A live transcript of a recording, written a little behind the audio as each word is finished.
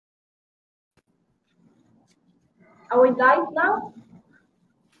Are we live now?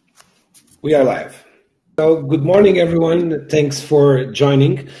 We are live. So good morning, everyone. Thanks for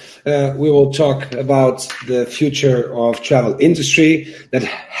joining. We will talk about the future of travel industry that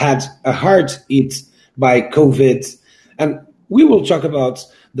had a hard hit by COVID. And we will talk about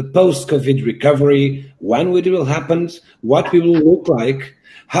the post-COVID recovery, when it will happen, what it will look like,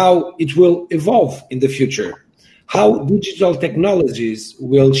 how it will evolve in the future, how digital technologies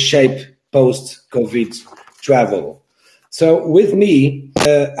will shape post-COVID travel. So with me,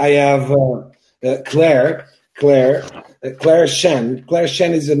 I have Claire Chen. Claire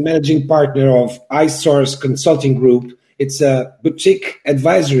Chen is a managing partner of SZLT-iSource Consulting Group. It's a boutique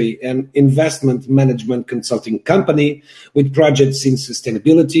advisory and investment management consulting company with projects in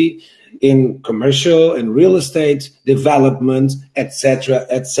sustainability, in commercial and real estate development, etc.,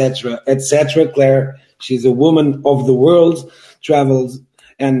 etc., etc. Claire, she's a woman of the world, travels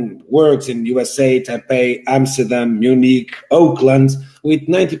and works in USA, Taipei, Amsterdam, Munich, Oakland, with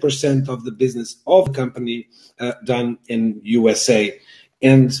 90% of the business of the company done in USA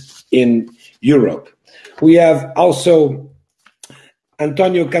and in Europe. We have also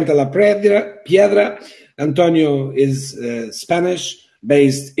Antonio Cantalapiedra. Antonio is Spanish,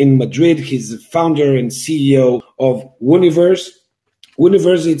 based in Madrid. He's the founder and CEO of Woonivers.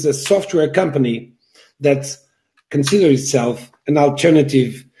 Woonivers is a software company that considers itself an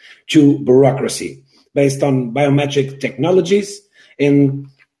alternative to bureaucracy, based on biometric technologies and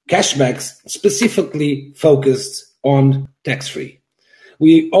cashbacks specifically focused on tax-free.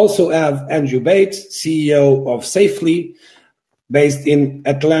 We also have Andrew Bate, CEO of Safely, based in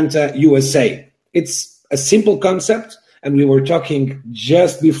Atlanta, USA. It's a simple concept, and we were talking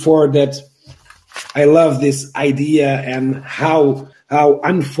just before that. I love this idea and how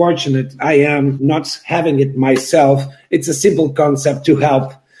unfortunate I am not having it myself. It's a simple concept to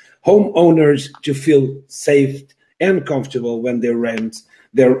help homeowners to feel safe and comfortable when they rent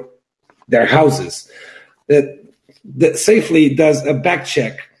their houses. The Safely does a back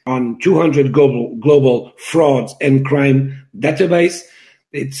check on 200 global frauds and crime database.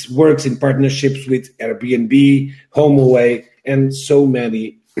 It works in partnerships with Airbnb, HomeAway, and so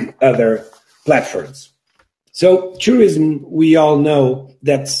many other platforms. So tourism, we all know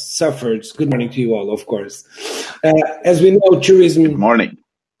that suffered. Good morning to you all, of course. As we know, tourism Good morning.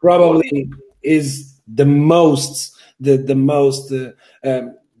 Probably is the most with the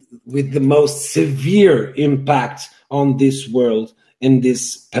most severe impact on this world in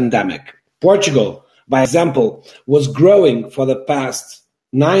this pandemic. Portugal, by example, was growing for the past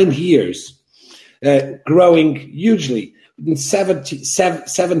 9 years, growing hugely,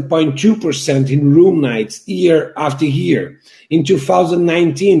 7.2% in room nights year after year. In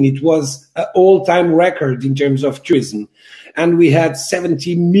 2019, it was an all-time record in terms of tourism, and we had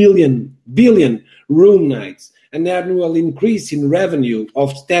 70 billion room nights, an annual increase in revenue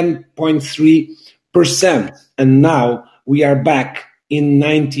of 10.3%, and now we are back in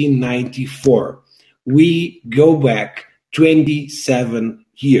 1994. We go back 27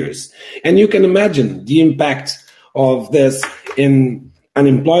 years. And you can imagine the impact of this in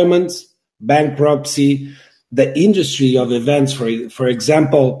unemployment, bankruptcy, the industry of events, for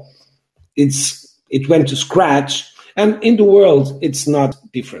example, it went to scratch. And in the world, it's not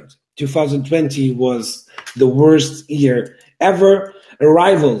different. 2020 was the worst year ever.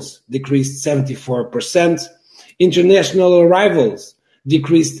 Arrivals decreased 74%. International arrivals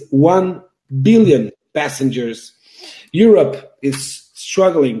decreased 1 billion passengers. Europe is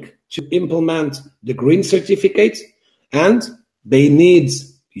struggling to implement the green certificate, and they need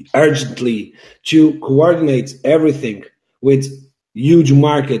urgently to coordinate everything with huge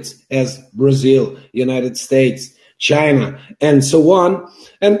markets as Brazil, United States, China, and so on.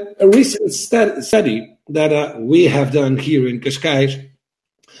 And a recent study that we have done here in Cascais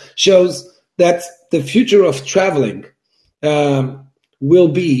shows that the future of traveling will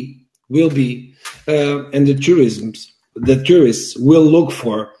be, and the tourists will look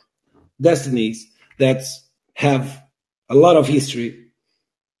for destinies that have a lot of history.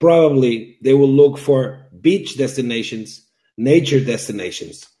 Probably they will look for beach destinations, nature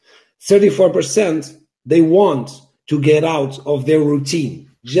destinations. 34% they want to get out of their routine,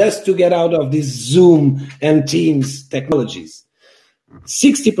 just to get out of these Zoom and Teams technologies.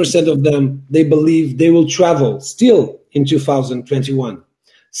 60% of them, they believe they will travel still in 2021.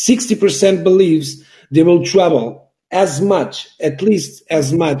 60% believes they will travel as much, at least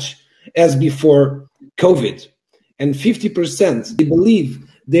as much as before COVID. And 50%, they believe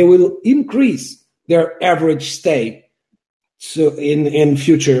they will increase their average stay in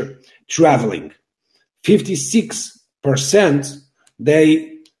future traveling. 56%,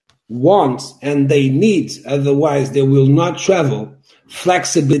 they want and they need, otherwise they will not travel,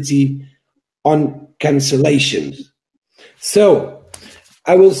 flexibility on cancellations. So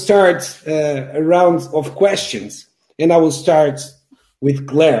I will start a round of questions, and I will start with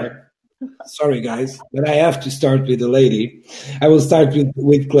Claire. Sorry, guys, but I have to start with the lady. I will start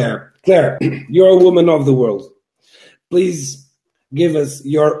with Claire. Claire, you're a woman of the world. Please give us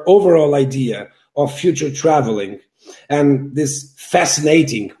your overall idea of future traveling and this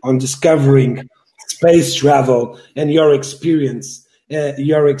fascinating on discovering space travel and your experience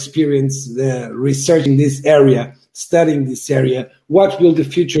researching this area, studying this area. What will the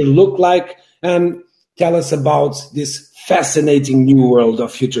future look like? And tell us about this fascinating new world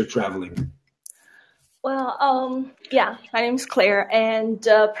of future traveling. Well, yeah, my name is Claire, and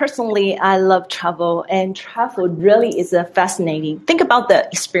personally, I love travel, and travel really is a fascinating. Think about the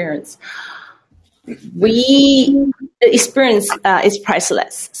experience. The experience is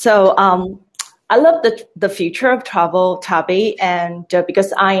priceless. So I love the future of travel, Tabi, and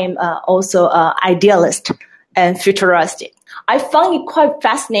because I am also an idealist and futuristic. I found it quite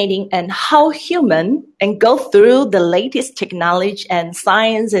fascinating and how human and go through the latest technology and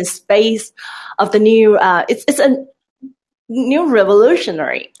science and space of the new. It's a new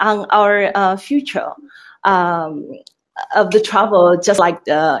revolutionary on our future of the travel, just like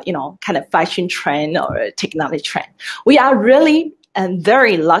the kind of fashion trend or technology trend. We are really and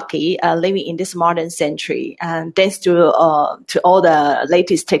very lucky living in this modern century, and thanks to all the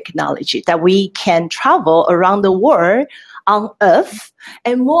latest technology that we can travel around the world on Earth,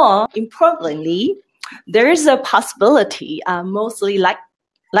 and more importantly, there is a possibility, mostly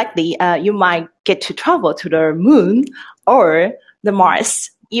likely, you might get to travel to the moon or the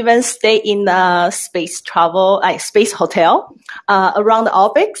Mars, even stay in a space hotel around the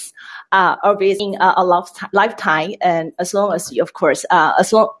orbits. Or visiting a lifetime, and as long as you, of course,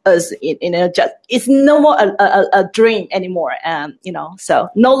 as long as it's no more a dream anymore, so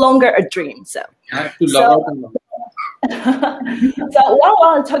no longer a dream. So what I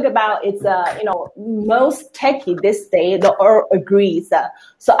want to talk about is, most techie this day, the all agrees.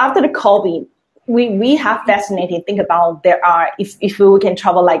 So after the COVID, we have fascinating think about if we can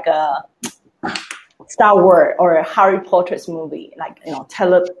travel like a Star Wars or Harry Potter's movie, like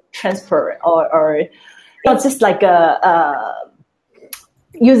teletransport or just like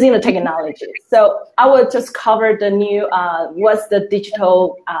using the technology. So I will just cover the new what's the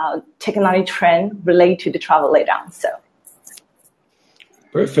digital technology trend related to the travel later on. So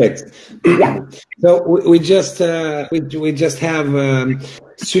perfect. Yeah. So we just have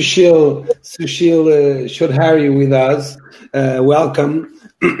Sushil Choudhari with us. Welcome.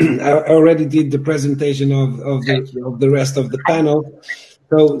 I already did the presentation of the rest of the panel.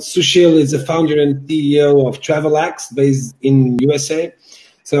 So Sushil is the founder and CEO of TravelX, based in USA.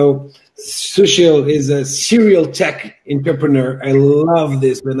 So Sushil is a serial tech entrepreneur. I love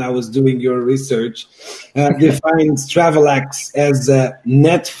this when I was doing your research. Defines TravelX as a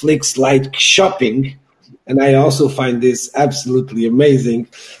Netflix-like shopping. And I also find this absolutely amazing.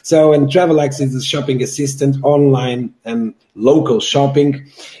 So, and TravelX is a shopping assistant, online and local shopping,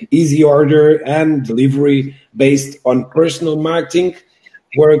 easy order and delivery based on personal marketing,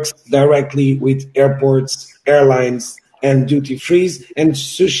 works directly with airports, airlines, and duty frees. And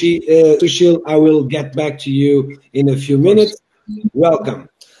Sushil, I will get back to you in a few minutes. Welcome.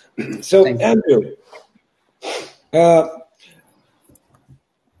 So, Andrew,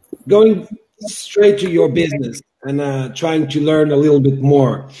 going straight to your business and trying to learn a little bit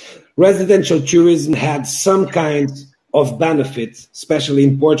more. Residential tourism had some kind of benefit, especially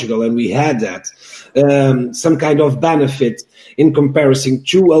in Portugal, and we had that, some kind of benefit in comparison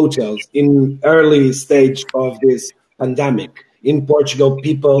to hotels in early stage of this pandemic. In Portugal,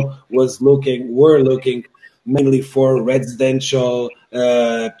 people were looking mainly for residential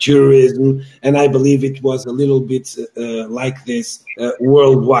tourism, and I believe it was a little bit like this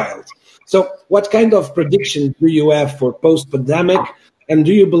worldwide. So what kind of prediction do you have for post-pandemic? And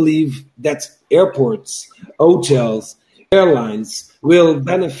do you believe that airports, hotels, airlines will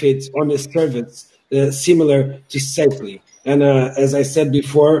benefit on a service similar to safely? And as I said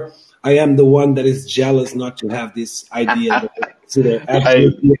before, I am the one that is jealous not to have this idea that I consider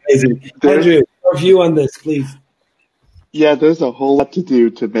absolutely amazing. Andrew, your view on this, please. Yeah, there's a whole lot to do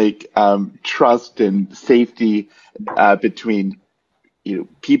to make trust and safety between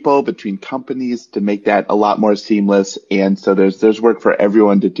people, between companies, to make that a lot more seamless. And so there's work for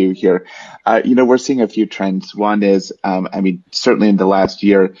everyone to do here. We're seeing a few trends. One is, certainly in the last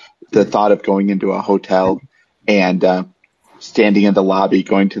year, the thought of going into a hotel and standing in the lobby,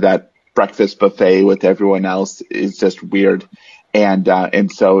 going to that breakfast buffet with everyone else is just weird.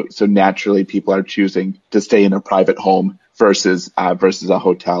 And so naturally people are choosing to stay in a private home versus a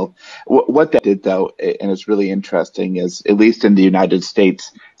hotel. What that did though, and it's really interesting, is at least in the United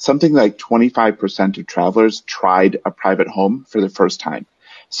States, something like 25% of travelers tried a private home for the first time.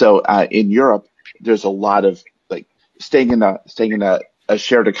 So in Europe, there's a lot of like staying in a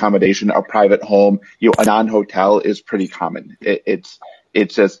shared accommodation, a private home, a non-hotel is pretty common. It's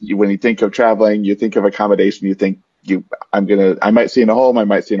just when you think of traveling, you think of accommodation, you think I might stay in a home, I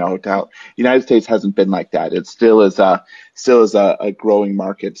might stay in a hotel. United States hasn't been like that. It still is a growing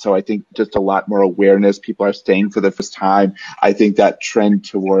market. So I think just a lot more awareness. People are staying for the first time. I think that trend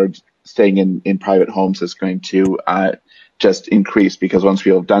towards staying in private homes is going to just increase, because once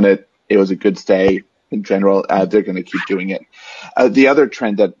people have done it, it was a good stay. In general, they're going to keep doing it. The other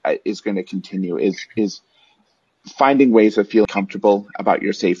trend that is going to continue is finding ways of feeling comfortable about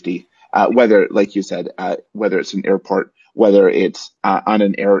your safety, whether, like you said, whether it's an airport, whether it's on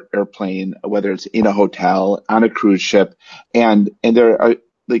an airplane, whether it's in a hotel, on a cruise ship. And there are,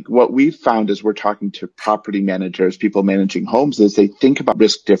 like, what we've found as we're talking to property managers, people managing homes, is they think about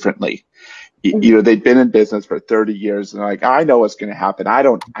risk differently. They've been in business for 30 years and they're like, I know what's going to happen. I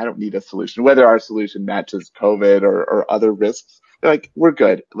don't need a solution, whether our solution matches COVID or other risks. They're like, we're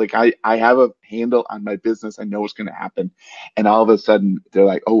good. Like I have a handle on my business. I know what's going to happen. And all of a sudden they're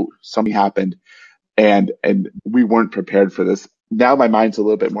like, oh, something happened and we weren't prepared for this. Now my mind's a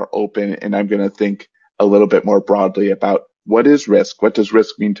little bit more open and I'm going to think a little bit more broadly about what is risk? What does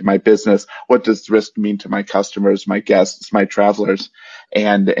risk mean to my business? What does risk mean to my customers, my guests, my travelers?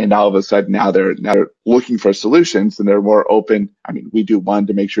 And all of a sudden now they're looking for solutions and they're more open. I mean, we do one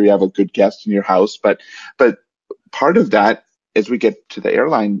to make sure you have a good guest in your house, but part of that, as we get to the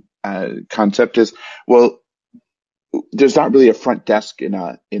airline concept, is, well, there's not really a front desk in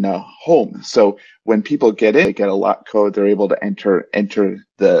a home. So when people get in, they get a lock code, they're able to enter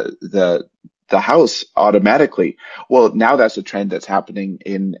the house automatically. Well, now that's a trend that's happening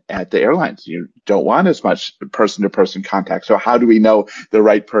at the airlines. You don't want as much person-to-person contact. So how do we know the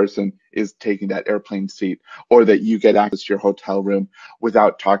right person is taking that airplane seat, or that you get access to your hotel room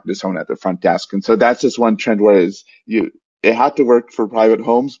without talking to someone at the front desk? And so that's just one trend, where it had to work for private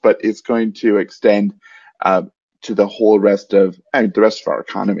homes, but it's going to extend to the whole rest of our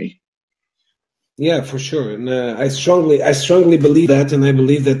economy. Yeah, for sure. And I strongly believe that, and I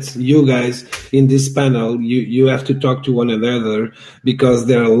believe that you guys in this panel, you have to talk to one another, because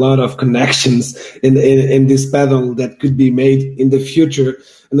there are a lot of connections in this panel that could be made in the future.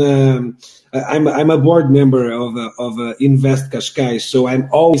 And I'm a board member of Invest Cascais, so I'm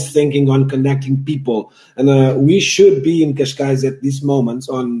always thinking on connecting people. And we should be in Cascais at this moment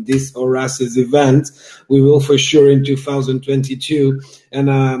on this Horasis event. We will for sure in 2022.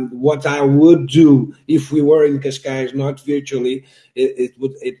 And what I would do if we were in Cascais, not virtually,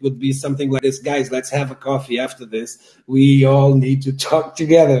 it would be something like this. Guys, let's have a coffee after this. We all need to talk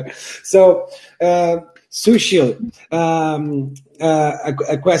together. So, Sushil,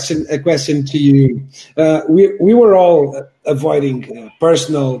 a question to you. We were all avoiding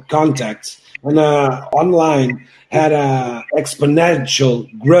personal contact, and online had a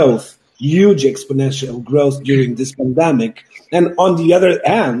huge exponential growth during this pandemic. And on the other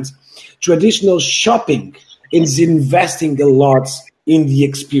hand, traditional shopping is investing a lot in the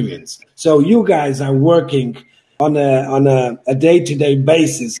experience. So you guys are working on a day-to-day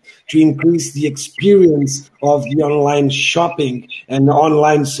basis to increase the experience of the online shopping and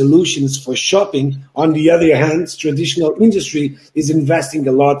online solutions for shopping. On the other hand, traditional industry is investing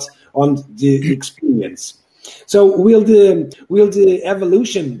a lot on the experience. So will the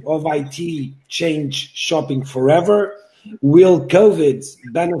evolution of IT change shopping forever? Will COVID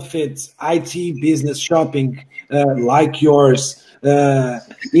benefit IT business shopping like yours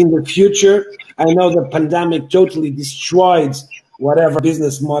in the future? I know the pandemic totally destroyed whatever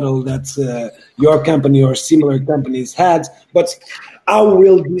business model that your company or similar companies had, but how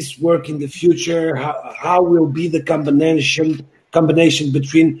will this work in the future? How will be the combination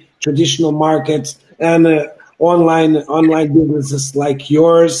between traditional markets and online businesses like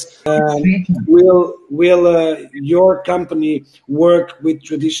yours? Will your company work with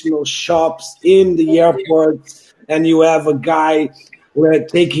traditional shops in the airports, and you have a guy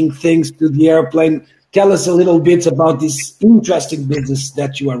taking things to the airplane? Tell us a little bit about this interesting business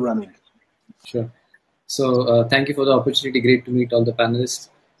that you are running. Sure. So thank you for the opportunity. Great to meet all the panelists.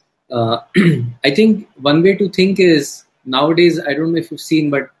 I think one way to think is, nowadays, I don't know if you've seen,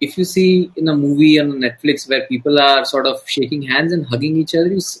 but if you see in a movie on Netflix where people are sort of shaking hands and hugging each other,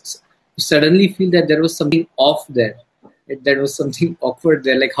 you suddenly feel that there was something off there. There was something awkward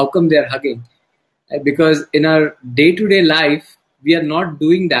there. Like, how come they're hugging? Because in our day-to-day life, we are not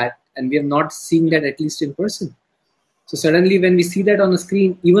doing that, and we are not seeing that at least in person. So suddenly when we see that on the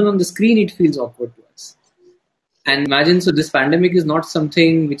screen, even on the screen, it feels awkward to us. And imagine, so this pandemic is not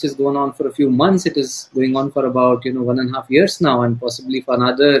something which is going on for a few months. It is going on for about, 1.5 years now, and possibly for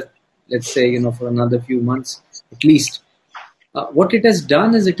another, let's say, for another few months at least. What it has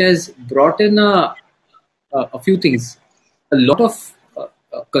done is it has brought in a few things. A lot of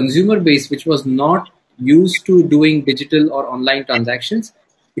consumer base which was not used to doing digital or online transactions,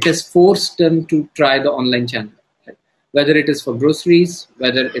 it has forced them to try the online channel. Right? Whether it is for groceries,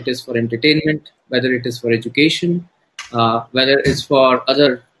 whether it is for entertainment, whether it is for education, whether it's for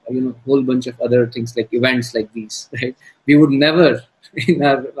other, whole bunch of other things like events like these. Right? We would never, in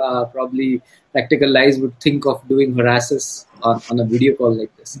our probably practical lives, would think of doing Horasis on a video call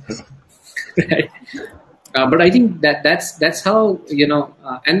like this. Right? But I think that's how,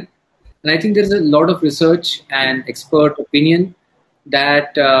 and I think there's a lot of research and expert opinion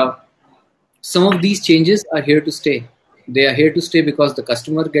that some of these changes are here to stay. They are here to stay because the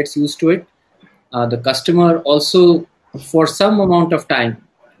customer gets used to it. The customer also, for some amount of time,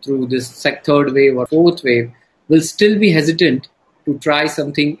 through this third wave or fourth wave, will still be hesitant to try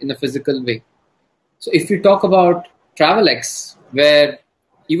something in a physical way. So if we talk about TravelX, where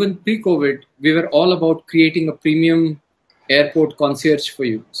even pre-COVID, we were all about creating a premium airport concierge for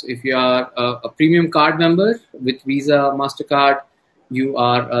you. So if you are a premium card member with Visa, MasterCard, you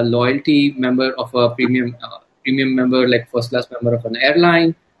are a loyalty member of a premium member, like first class member of an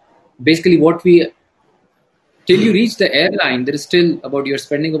airline. Basically till you reach the airline, there is still you're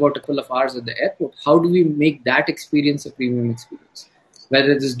spending about a couple of hours at the airport. How do we make that experience a premium experience?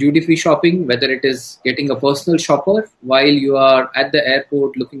 Whether it is duty-free shopping, whether it is getting a personal shopper while you are at the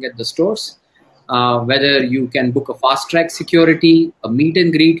airport looking at the stores, whether you can book a fast-track security, a meet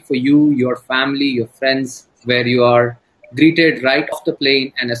and greet for you, your family, your friends, where you are greeted right off the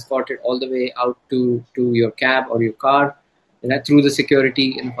plane and escorted all the way out to your cab or your car, through the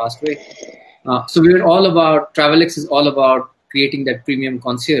security in a fast way. So TravelX is all about creating that premium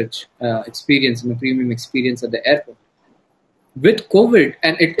concierge experience and a premium experience at the airport. With COVID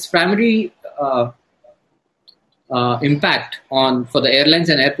and its primary impact for the airlines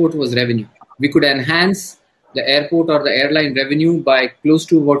and airport was revenue. We could enhance the airport or the airline revenue by close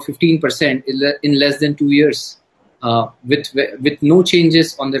to about 15% in less than 2 years, with no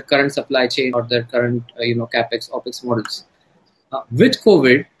changes on their current supply chain or their current capex opex models. With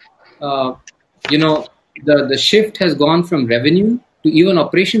COVID, the shift has gone from revenue to even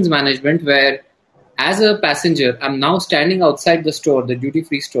operations management, where as a passenger, I'm now standing outside the store, the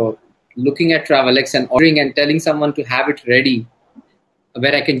duty-free store, looking at TravelX and ordering and telling someone to have it ready,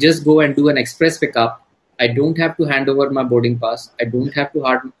 where I can just go and do an express pickup. I don't have to hand over my boarding pass. I don't have to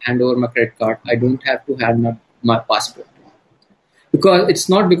hand over my credit card. I don't have to hand my passport. Because it's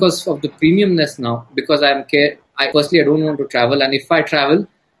not because of the premiumness now, because I personally, I don't want to travel. And if I travel,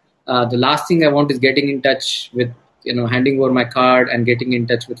 the last thing I want is getting in touch with, handing over my card and getting in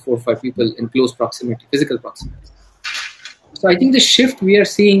touch with 4 or 5 people in close proximity, physical proximity. So I think the shift we are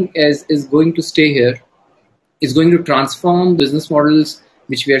seeing is going to stay here, is going to transform business models,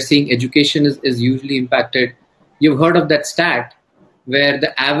 which we are seeing. Education is usually impacted. You've heard of that stat where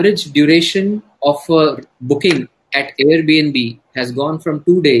the average duration of a booking at Airbnb has gone from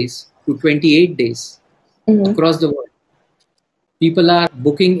 2 days to 28 days across the world. People are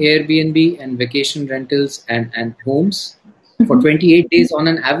booking Airbnb and vacation rentals and homes for 28 days on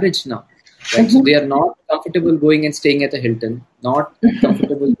an average now. Right? So they are not comfortable going and staying at a Hilton, not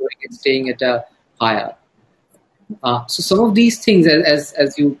comfortable going and staying at a Hyatt. So some of these things,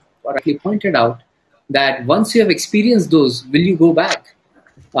 as you correctly pointed out, that once you have experienced those, will you go back?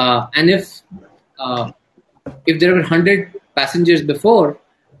 And if there were 100 passengers before,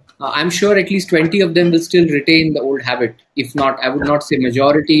 I'm sure at least 20 of them will still retain the old habit. If not, I would not say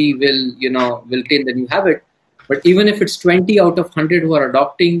majority will retain the new habit. But even if it's 20 out of 100 who are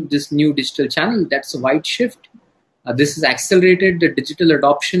adopting this new digital channel, that's a wide shift. This has accelerated the digital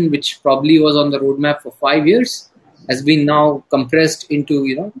adoption, which probably was on the roadmap for 5 years, has been now compressed into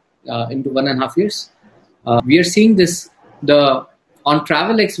 1.5 years. We are seeing this. On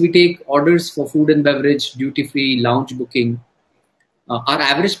TravelX, we take orders for food and beverage, duty-free, lounge booking. Our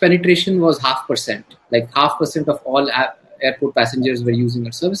average penetration was 0.5%. Like 0.5% of all airport passengers were using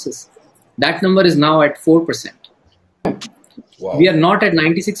our services. That number is now at 4%. Wow. We are not at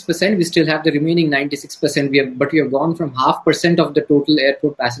 96%. We still have the remaining 96%. But we have gone from 0.5% of the total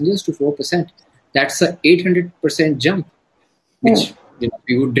airport passengers to 4%. That's a 800% jump, which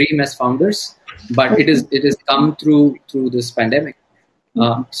we would dream as founders. But it is come through this pandemic.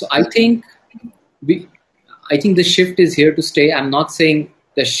 So I think I think the shift is here to stay. I'm not saying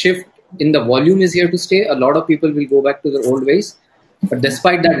the shift in the volume is here to stay. A lot of people will go back to their old ways. But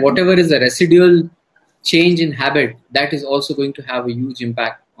despite that, whatever is a residual change in habit, that is also going to have a huge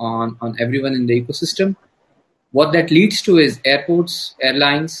impact on everyone in the ecosystem. What that leads to is airports,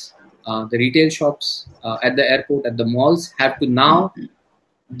 airlines, the retail shops at the airport, at the malls have to now,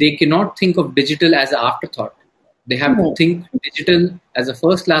 they cannot think of digital as an afterthought. They have to think digital as a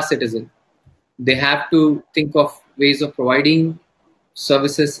first-class citizen. They have to think of ways of providing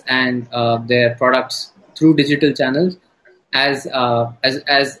services and their products through digital channels as a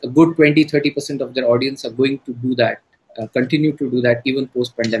good 20-30% of their audience are going to do that, continue to do that even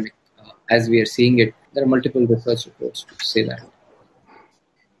post-pandemic, as we are seeing it. There are multiple research reports to say that.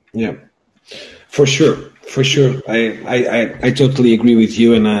 Yeah, for sure. I totally agree with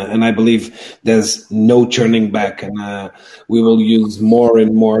you, and I believe there's no turning back, and we will use more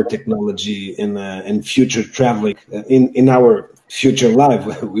and more technology in future traveling in our future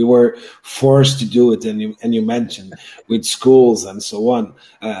life. We were forced to do it, and you mentioned with schools and so on.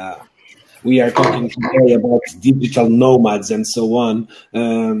 We are talking today about digital nomads and so on.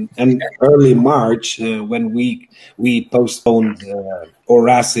 And early March, when we postponed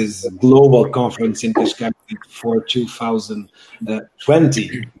Horasis global conference in Cascais for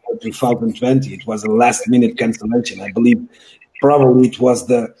 2020, it was a last-minute cancellation. I believe probably it was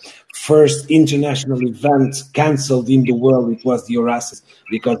the first international event canceled in the world. It was the Horasis,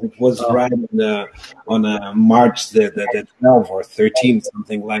 because it was right on March the 12th or 13th,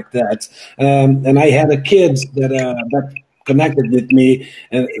 something like that. And I had a kid that connected with me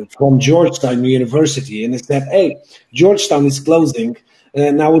from Georgetown University, and he said, "Hey, Georgetown is closing,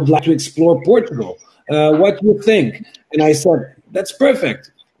 and I would like to explore Portugal. What do you think?" And I said, "That's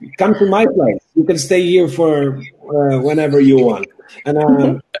perfect. Come to my place. You can stay here for whenever you want."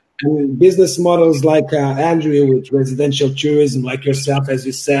 And business models like Andrew with residential tourism, like yourself, as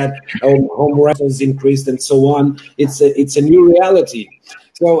you said, home rentals increased and so on. It's a new reality.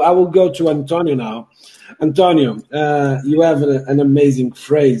 So I will go to Antonio now. Antonio, you have an amazing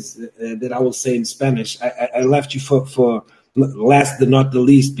phrase that I will say in Spanish. I left you for last but not the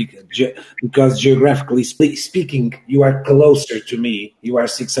least, because geographically speaking, you are closer to me. You are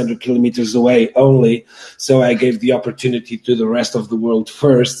 600 kilometers away only. So I gave the opportunity to the rest of the world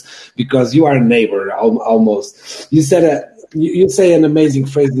first, because you are a neighbor almost. You said you say an amazing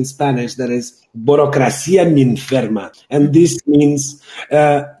phrase in Spanish that is "burocracia me enferma," and this means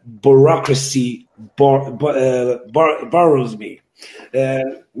bureaucracy borrows me.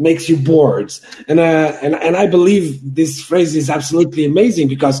 Makes you bored, and I believe this phrase is absolutely amazing,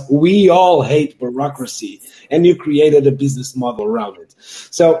 because we all hate bureaucracy, and you created a business model around it.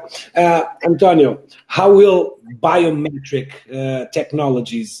 So, Antonio, how will biometric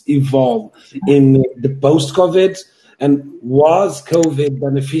technologies evolve in the post-COVID, and was COVID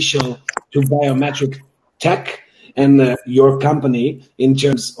beneficial to biometric tech and your company in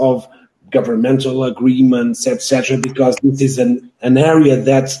terms of governmental agreements, etc., because this is an area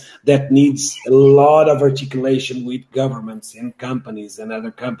that needs a lot of articulation with governments and companies and other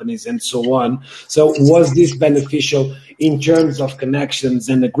companies and so on. So was this beneficial in terms of connections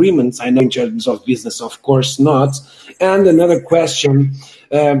and agreements? I know in terms of business, of course not. And another question,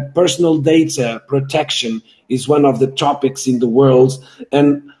 personal data protection is one of the topics in the world,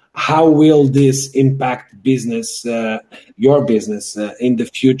 and how will this impact business, your business, in the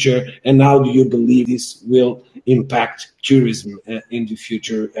future? And how do you believe this will impact tourism in the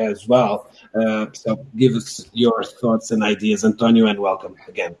future as well? So give us your thoughts and ideas, Antonio, and welcome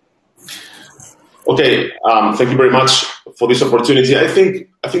again. Okay, thank you very much for this opportunity. I think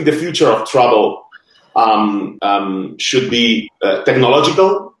the future of travel should be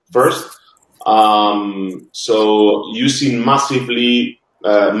technological first. So using massively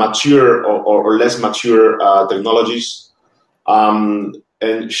mature or less mature technologies, and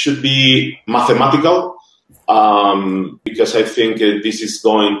should be mathematical, because I think this is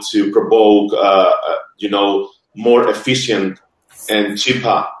going to provoke more efficient and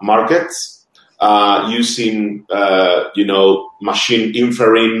cheaper markets, using machine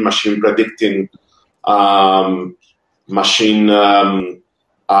inferring, machine predicting, machine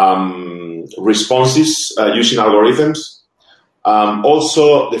responses, using algorithms.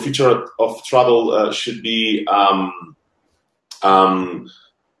 Also, the future of travel should be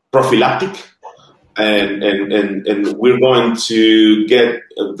prophylactic, and we're going to get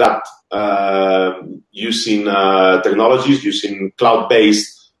that using technologies, using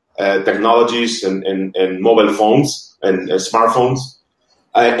cloud-based technologies and mobile phones and smartphones,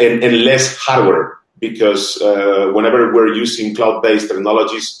 and less hardware, because whenever we're using cloud-based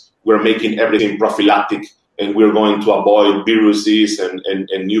technologies, we're making everything prophylactic and we're going to avoid viruses and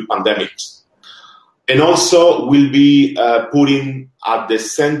new pandemics. And also we'll be putting at the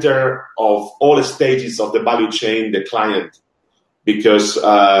center of all stages of the value chain the client, because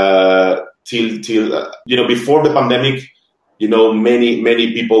before the pandemic,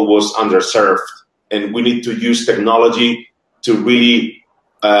 many people was underserved, and we need to use technology to really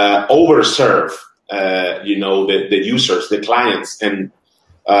overserve the users, the clients, and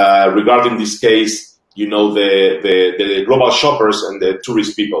regarding this case, the global shoppers and the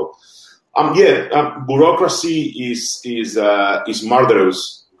tourist people. Bureaucracy is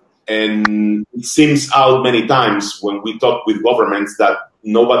murderous, and it seems out many times when we talk with governments that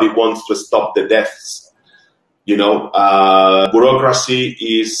nobody wants to stop the deaths. Bureaucracy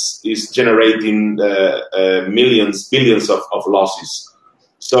is generating billions of losses.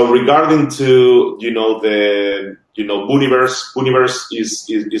 So regarding to Woonivers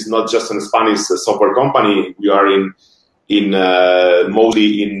is not just a Spanish software company. We are in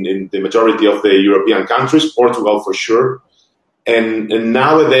mostly in the majority of the European countries, Portugal for sure. And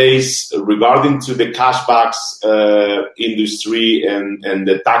nowadays, regarding to the cashbacks industry and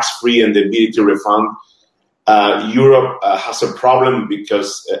the tax-free and the VAT refund, Europe has a problem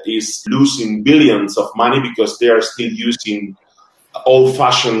because it's losing billions of money because they are still using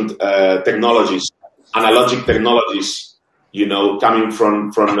old-fashioned technologies, analogic technologies, coming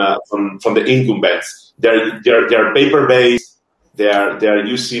from the incumbents. They're paper-based. They're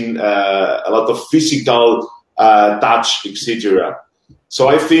using a lot of physical touch, etc. So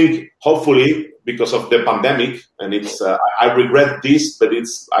I think hopefully because of the pandemic, and it's I regret this, but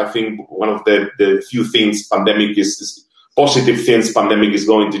it's I think one of the few things pandemic is positive things pandemic is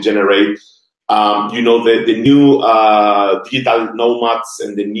going to generate. The new digital nomads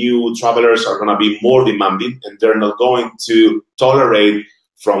and the new travelers are going to be more demanding, and they're not going to tolerate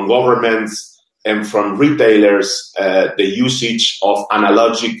from governments and from retailers the usage of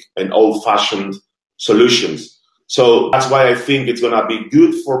analogic and old-fashioned solutions. So that's why I think it's going to be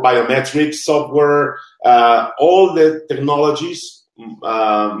good for biometrics, software, all the technologies,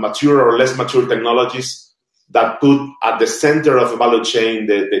 mature or less mature technologies that put at the center of the value chain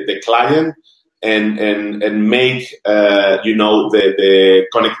the client and make the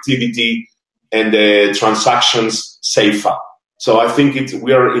connectivity and the transactions safer. So I think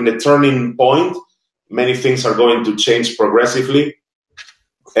we are in a turning point. Many things are going to change progressively.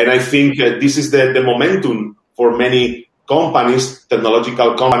 And I think this is the momentum for many companies,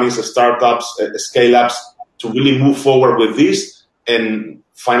 technological companies, startups, scale-ups, to really move forward with this and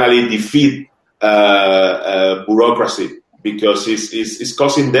finally defeat bureaucracy, because it's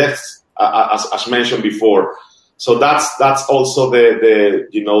causing deaths, as mentioned before. So that's also the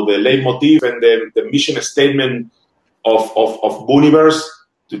leitmotif and the mission statement of Woonivers,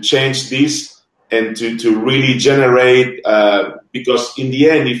 to change this and to really generate, because in the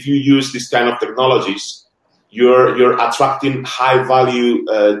end, if you use this kind of technologies, you're attracting high value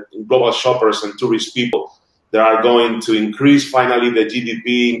global shoppers and tourist people that are going to increase finally the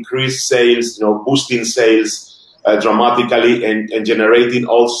GDP, increase sales, boosting sales dramatically, and generating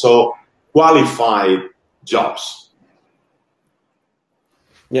also qualified jobs.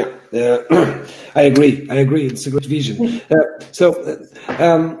 Yeah, I agree. It's a great vision.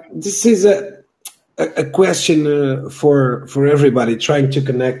 This is a question for everybody trying to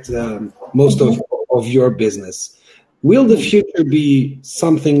connect most of your business. Will the future be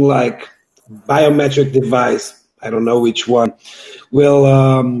something like biometric device? I don't know which one will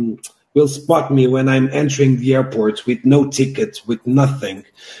spot me when I'm entering the airport with no ticket, with nothing,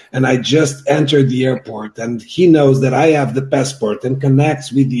 and I just entered the airport, and he knows that I have the passport and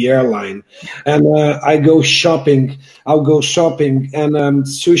connects with the airline, and I'll go shopping, and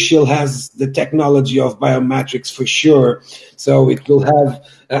Sushil has the technology of biometrics for sure, so it will have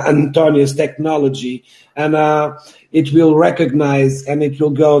Antonio's technology, and it will recognize, and it will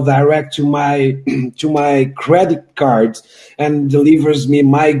go direct to my credit card and delivers me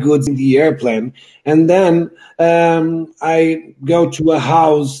my goods in the airplane. And then I go to a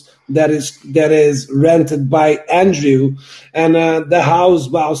house that is rented by Andrew, and the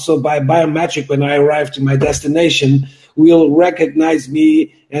house also by biometric, when I arrive to my destination, will recognize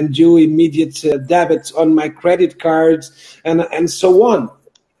me and do immediate debits on my credit cards, and so on.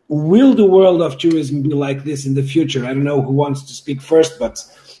 Will the world of tourism be like this in the future? I don't know who wants to speak first, but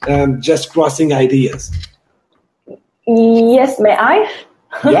just crossing ideas. Yes, may I?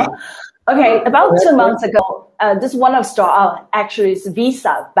 Yeah. Okay, about 2 months ago, this one of startup, actually it's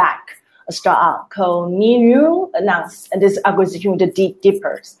Visa back, a startup called Niu announced this acquisition with the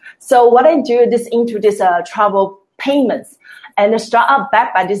Deepers. So what I do is into this travel payments. And the startup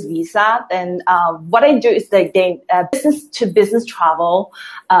backed by this visa, then what I do is they business to business travel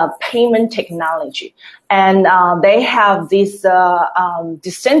payment technology, and they have this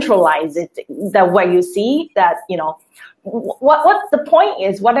decentralized that where you see that what the point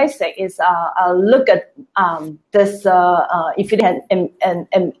is. What I say is look at this if you can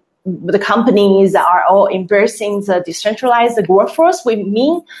and the companies are all embracing the decentralized workforce. Will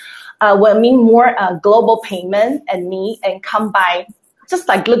mean more global payment and come by. Just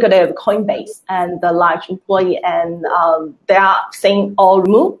like look at the Coinbase and the large employee, and they are saying all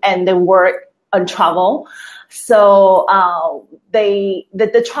remote and they work on travel. So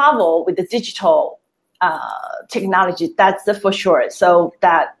the travel with the digital technology, that's for sure. So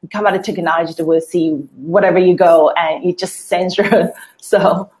that come out of technology, they will see whatever you go and it just sends you.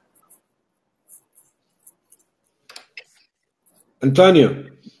 So. Antonio,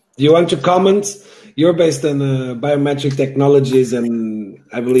 do you want to comment? You're based on biometric technologies, and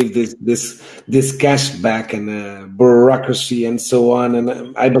I believe this cashback and bureaucracy and so on.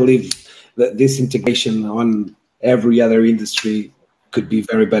 And I believe that this integration on every other industry could be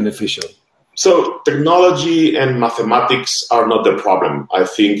very beneficial. So technology and mathematics are not the problem. I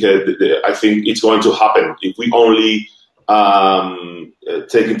think it's going to happen if we only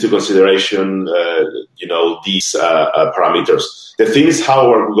take into consideration these parameters. The thing is how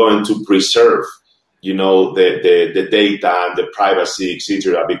we're going to preserve the data and the privacy,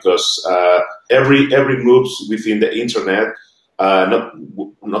 etc. Because every moves within the internet.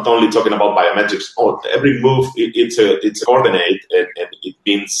 Not only talking about biometrics. Every move it's a coordinate, and it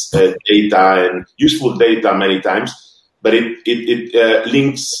means data and useful data many times. But it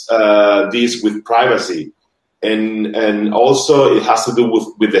links this with privacy, and also it has to do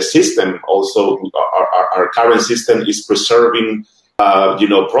with the system. Also, our current system is preserving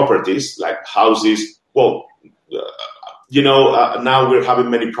properties like houses. Well, now we're having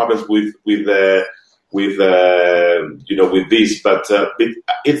many problems with this, but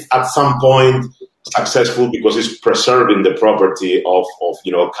it's at some point successful because it's preserving the property of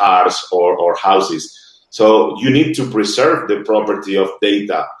cars or houses. So you need to preserve the property of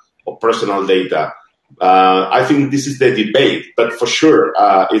data, of personal data. I think this is the debate, but for sure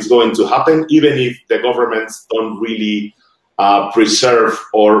it's going to happen, even if the governments don't really preserve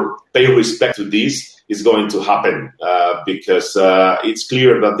or pay respect to this. Is going to happen because it's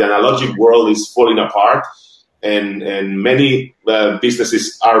clear that the analogic world is falling apart, and many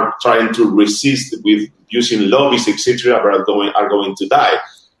businesses are trying to resist with using lobbies, etc., but are going to die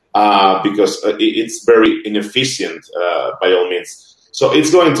because it's very inefficient by all means. So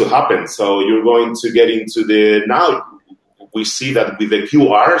it's going to happen. So you're going to get into now. We see that with the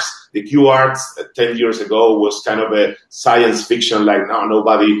QRs 10 years ago was kind of a science fiction, like now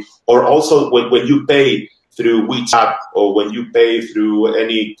nobody, or also when you pay through WeChat or when you pay through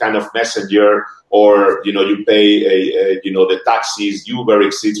any kind of messenger, or you pay the taxis, Uber,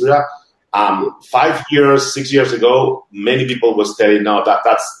 etc. 5 years, 6 years ago, many people were saying, no,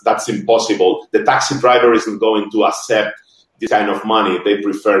 that's impossible. The taxi driver isn't going to accept this kind of money. They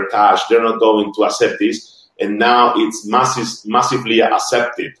prefer cash. They're not going to accept this. And now it's massively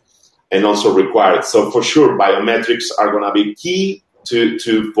accepted and also required. So for sure, biometrics are going to be key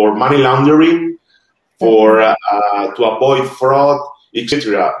for money laundering, for to avoid fraud,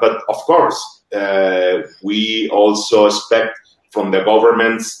 etc. But of course, we also expect from the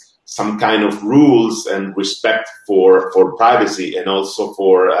governments some kind of rules and respect for privacy, and also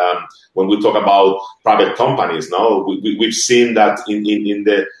for when we talk about private companies. No, we've seen that in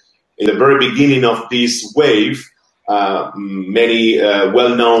the very beginning of this wave, many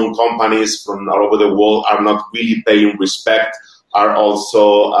well-known companies from all over the world are not really paying respect, are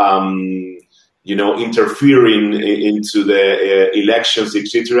also interfering into the elections,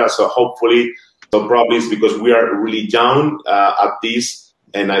 etc. So hopefully, probably it's because we are really down at this,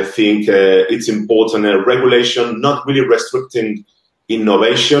 and I think it's important regulation, not really restricting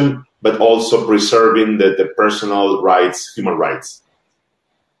innovation, but also preserving the personal rights, human rights.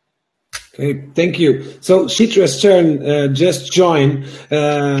 Okay, thank you. So Chitra's turn just joined.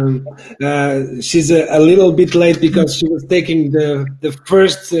 She's a little bit late because she was taking the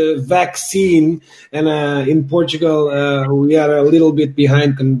first vaccine, and in Portugal we are a little bit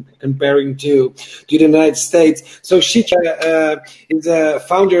behind comparing to the United States. So Chitra is a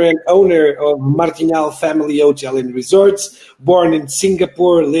founder and owner of Martinhal Family Hotel and Resorts. Born in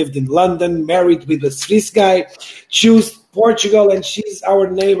Singapore, lived in London, married with a Swiss guy, chose Portugal, and she's our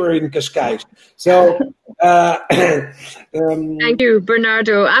neighbor in Cascais. So, thank you,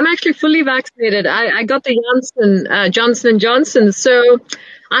 Bernardo. I'm actually fully vaccinated. I got the Johnson & Johnson. So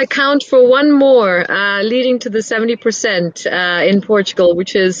I count for one more, leading to the 70% in Portugal,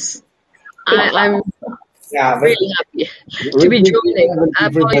 which is I'm really happy to be joining.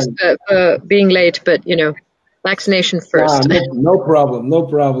 Apologies for being late, but vaccination first. No problem, no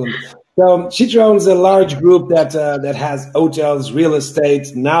problem. So Chitra owns a large group that has hotels, real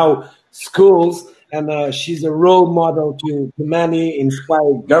estate, now schools, and she's a role model to many,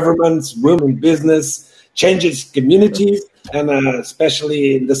 inspire governments, women business, changes communities, and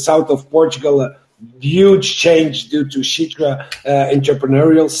especially in the south of Portugal, a huge change due to Chitra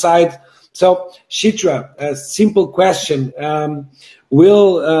entrepreneurial side. So Chitra, a simple question.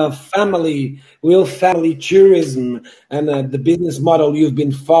 Will family tourism and the business model you've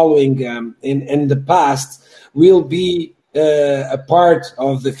been following in the past will be a part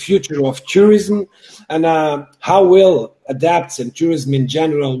of the future of tourism, and how will adapt and tourism in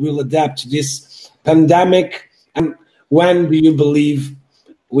general will adapt to this pandemic, and when do you believe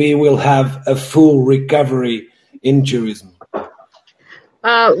we will have a full recovery in tourism?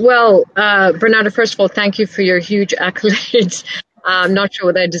 Bernardo, first of all, thank you for your huge accolades. I'm not sure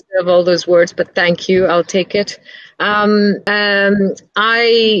whether I deserve all those words, but thank you. I'll take it. I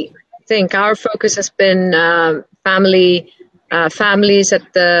think our focus has been families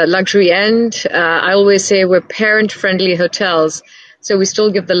at the luxury end. I always say we're parent-friendly hotels, so we still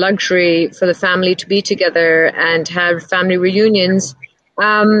give the luxury for the family to be together and have family reunions.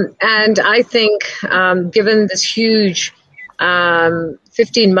 And I think given this huge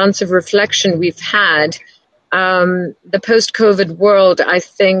 15 months of reflection we've had, the post-COVID world, I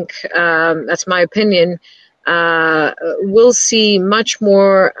think, that's my opinion, we'll see much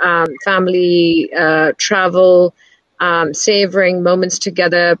more family travel, savoring moments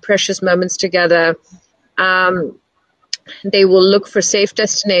together, precious moments together. They will look for safe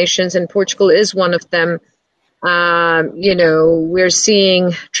destinations, and Portugal is one of them. We're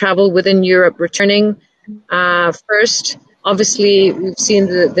seeing travel within Europe returning first. Obviously, we've seen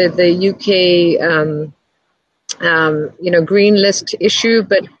the UK green list issue,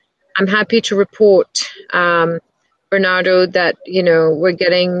 but I'm happy to report, Bernardo, that we're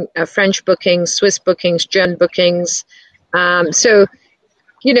getting French bookings, Swiss bookings, German bookings.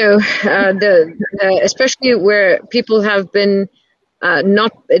 Especially where people have been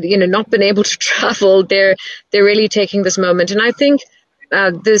not been able to travel, they're really taking this moment, and I think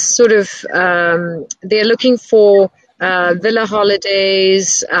this sort of they're looking for villa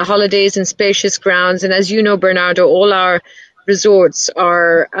holidays, holidays in spacious grounds. And as you know, Bernardo, all our resorts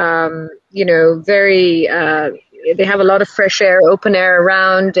are, very, they have a lot of fresh air, open air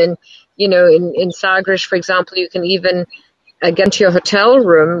around. And, in Sagres, for example, you can even get into your hotel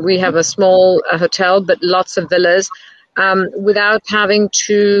room. We have a small hotel, but lots of villas, without having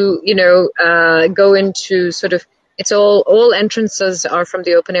to, go into sort of, it's all entrances are from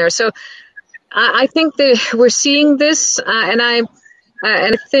the open air. So I think that we're seeing this, and I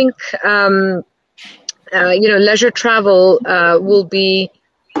think leisure travel will be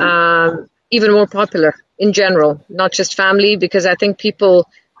even more popular in general, not just family, because I think people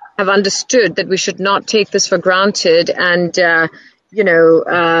have understood that we should not take this for granted, and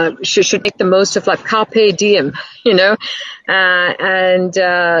should make the most of like carpe diem, even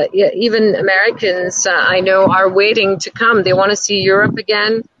Americans I know are waiting to come. They want to see Europe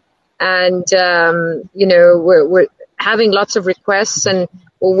again. And, we're having lots of requests, and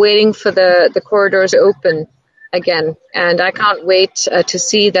we're waiting for the corridors to open again. And I can't wait to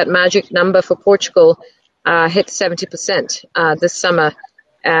see that magic number for Portugal hit 70% this summer.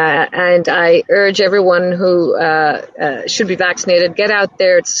 And I urge everyone who should be vaccinated, get out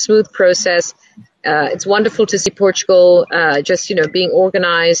there. It's a smooth process. It's wonderful to see Portugal being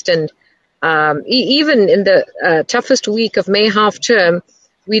organized. And even in the toughest week of May half term,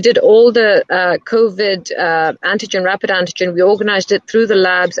 we did all the COVID rapid antigen. We organized it through the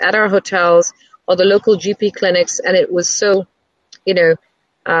labs at our hotels or the local GP clinics, and it was so,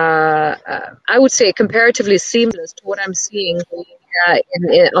 I would say comparatively seamless to what I'm seeing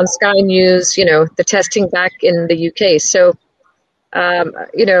on Sky News, the testing back in the UK. So,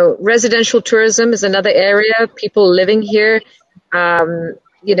 residential tourism is another area, people living here.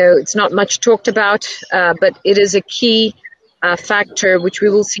 It's not much talked about, but it is a key factor which we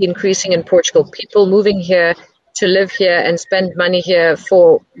will see increasing in Portugal. People moving here to live here and spend money here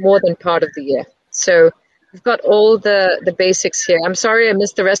for more than part of the year. So we've got all the basics here. I'm sorry I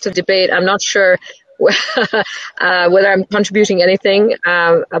missed the rest of the debate. I'm not sure whether I'm contributing anything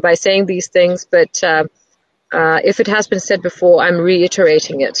by saying these things, but if it has been said before, I'm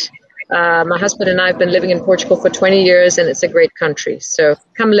reiterating it. My husband and I have been living in Portugal for 20 years, and it's a great country. So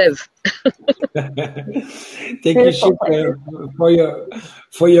come live. Thank you, Chitra,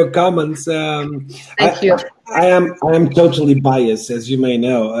 for your comments. Thank you. I am totally biased, as you may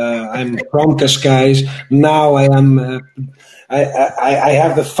know. I'm from Cascais. Now I am. I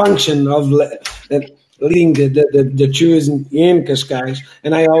have the function of leading the tourism in Cascais,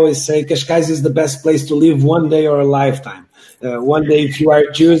 and I always say Cascais is the best place to live one day or a lifetime. One day, if you are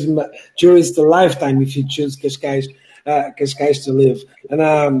tourist a lifetime, if you choose Cascais. Cascais to live.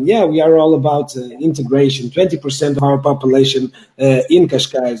 And we are all about integration. 20% of our population in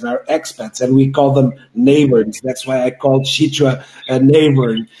Cascais are expats, and we call them neighbors. That's why I called Chitra a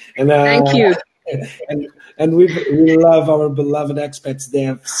neighbor. And thank you. And we love our beloved expats. They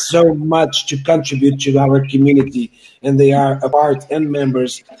have so much to contribute to our community, and they are a part and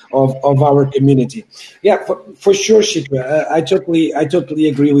members of our community. Yeah, for sure, Chitra. I totally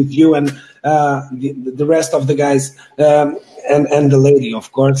agree with you and the rest of the guys and the lady,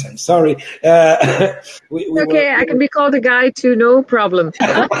 of course. I'm sorry. I can be called a guy too, no problem.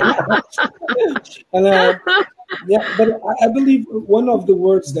 And, but I believe one of the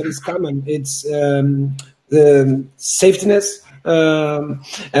words that is common, it's the safetyness,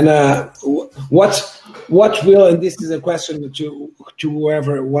 and what will, and this is a question to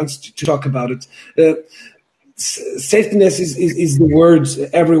whoever wants to talk about it. Safetyness is the words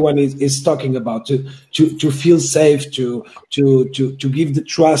everyone is talking about, to feel safe, to give the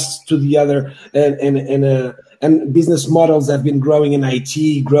trust to the other, and business models have been growing in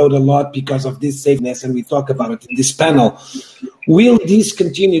IT, growed a lot because of this safeness, and we talk about it in this panel. Will this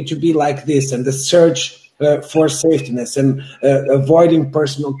continue to be like this, and the search for safetyness and avoiding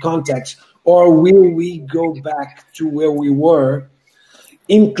personal contacts, or will we go back to where we were,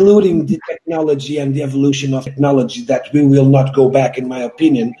 including the technology and the evolution of technology, that we will not go back, in my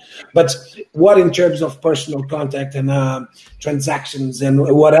opinion? But what in terms of personal contact and transactions and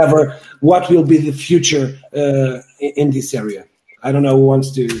whatever, what will be the future in this area? I don't know who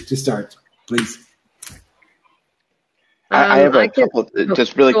wants to start, please. I have a couple,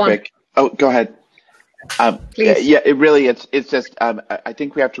 just really quick. Oh, go ahead. Please. Yeah, it's just, I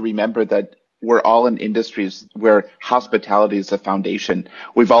think we have to remember that we're all in industries where hospitality is the foundation.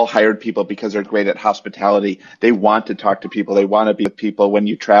 We've all hired people because they're great at hospitality. They want to talk to people. They want to be with people. When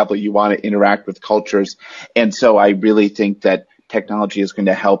you travel, you want to interact with cultures. And so I really think that technology is going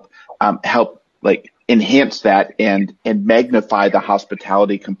to help enhance that and magnify the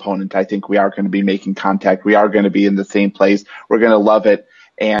hospitality component. I think we are going to be making contact. We are going to be in the same place. We're going to love it.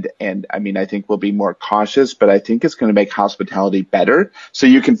 And I mean, I think we'll be more cautious, but I think it's going to make hospitality better. So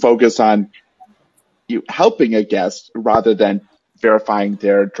you can focus on you helping a guest rather than verifying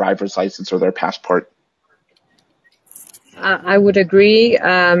their driver's license or their passport. I would agree,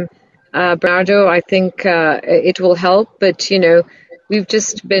 Bernardo. I think it will help, but we've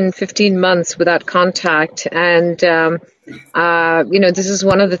just been 15 months without contact, and this is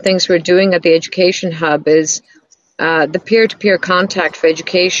one of the things we're doing at the Education Hub is the peer-to-peer contact for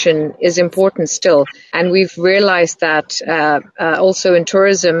education is important still, and we've realized that also in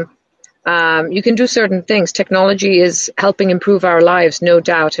tourism. You can do certain things. Technology is helping improve our lives, no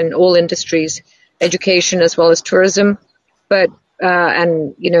doubt, in all industries, education as well as tourism, but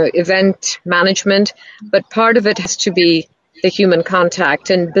event management. But part of it has to be the human contact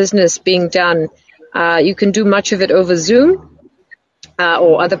and business being done. You can do much of it over Zoom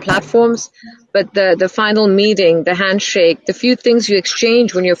or other platforms, but the final meeting, the handshake, the few things you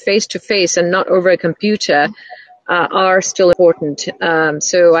exchange when you're face to face and not over a computer are still important.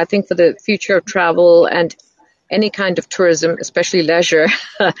 So I think for the future of travel and any kind of tourism, especially leisure,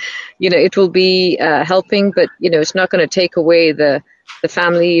 it will be helping, but, it's not going to take away the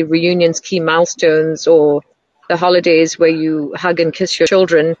family reunions, key milestones, or the holidays where you hug and kiss your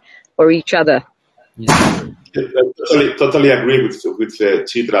children or each other. Yeah. Totally agree with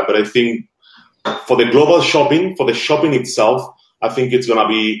Chitra, but I think for the global shopping, for the shopping itself, I think it's going to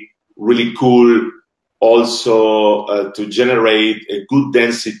be really cool also to generate a good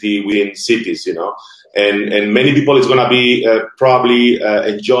density within cities, and many people is going to be probably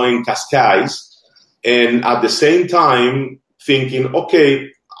enjoying Cascais, and at the same time thinking,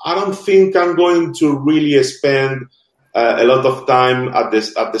 okay, I don't think I'm going to really spend a lot of time at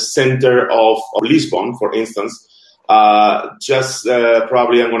the center of Lisbon, for instance.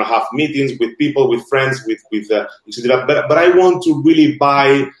 Probably I'm going to have meetings with people, with friends, with etc. But I want to really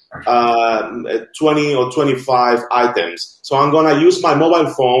buy 20 or 25 items. So I'm going to use my mobile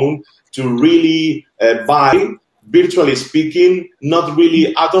phone to really buy, virtually speaking.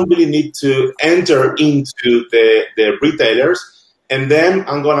 I don't really need to enter into the retailers. and then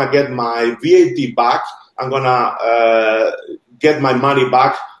I'm going to get my VAT back. I'm going to get my money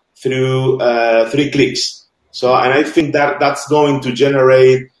back through 3 clicks. So, and I think that that's going to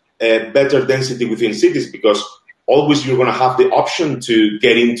generate a better density within cities, because always you're going to have the option to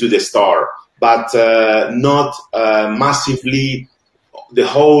get into the store, but not massively the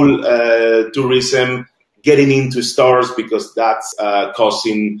whole tourism getting into stores, because that's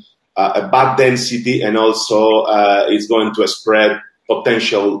causing a bad density, and also it's going to spread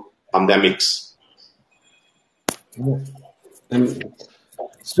potential pandemics.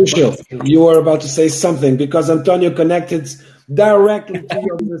 Sushil, you were about to say something, because Antonio connected directly to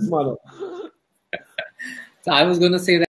your business model. So I was going to say that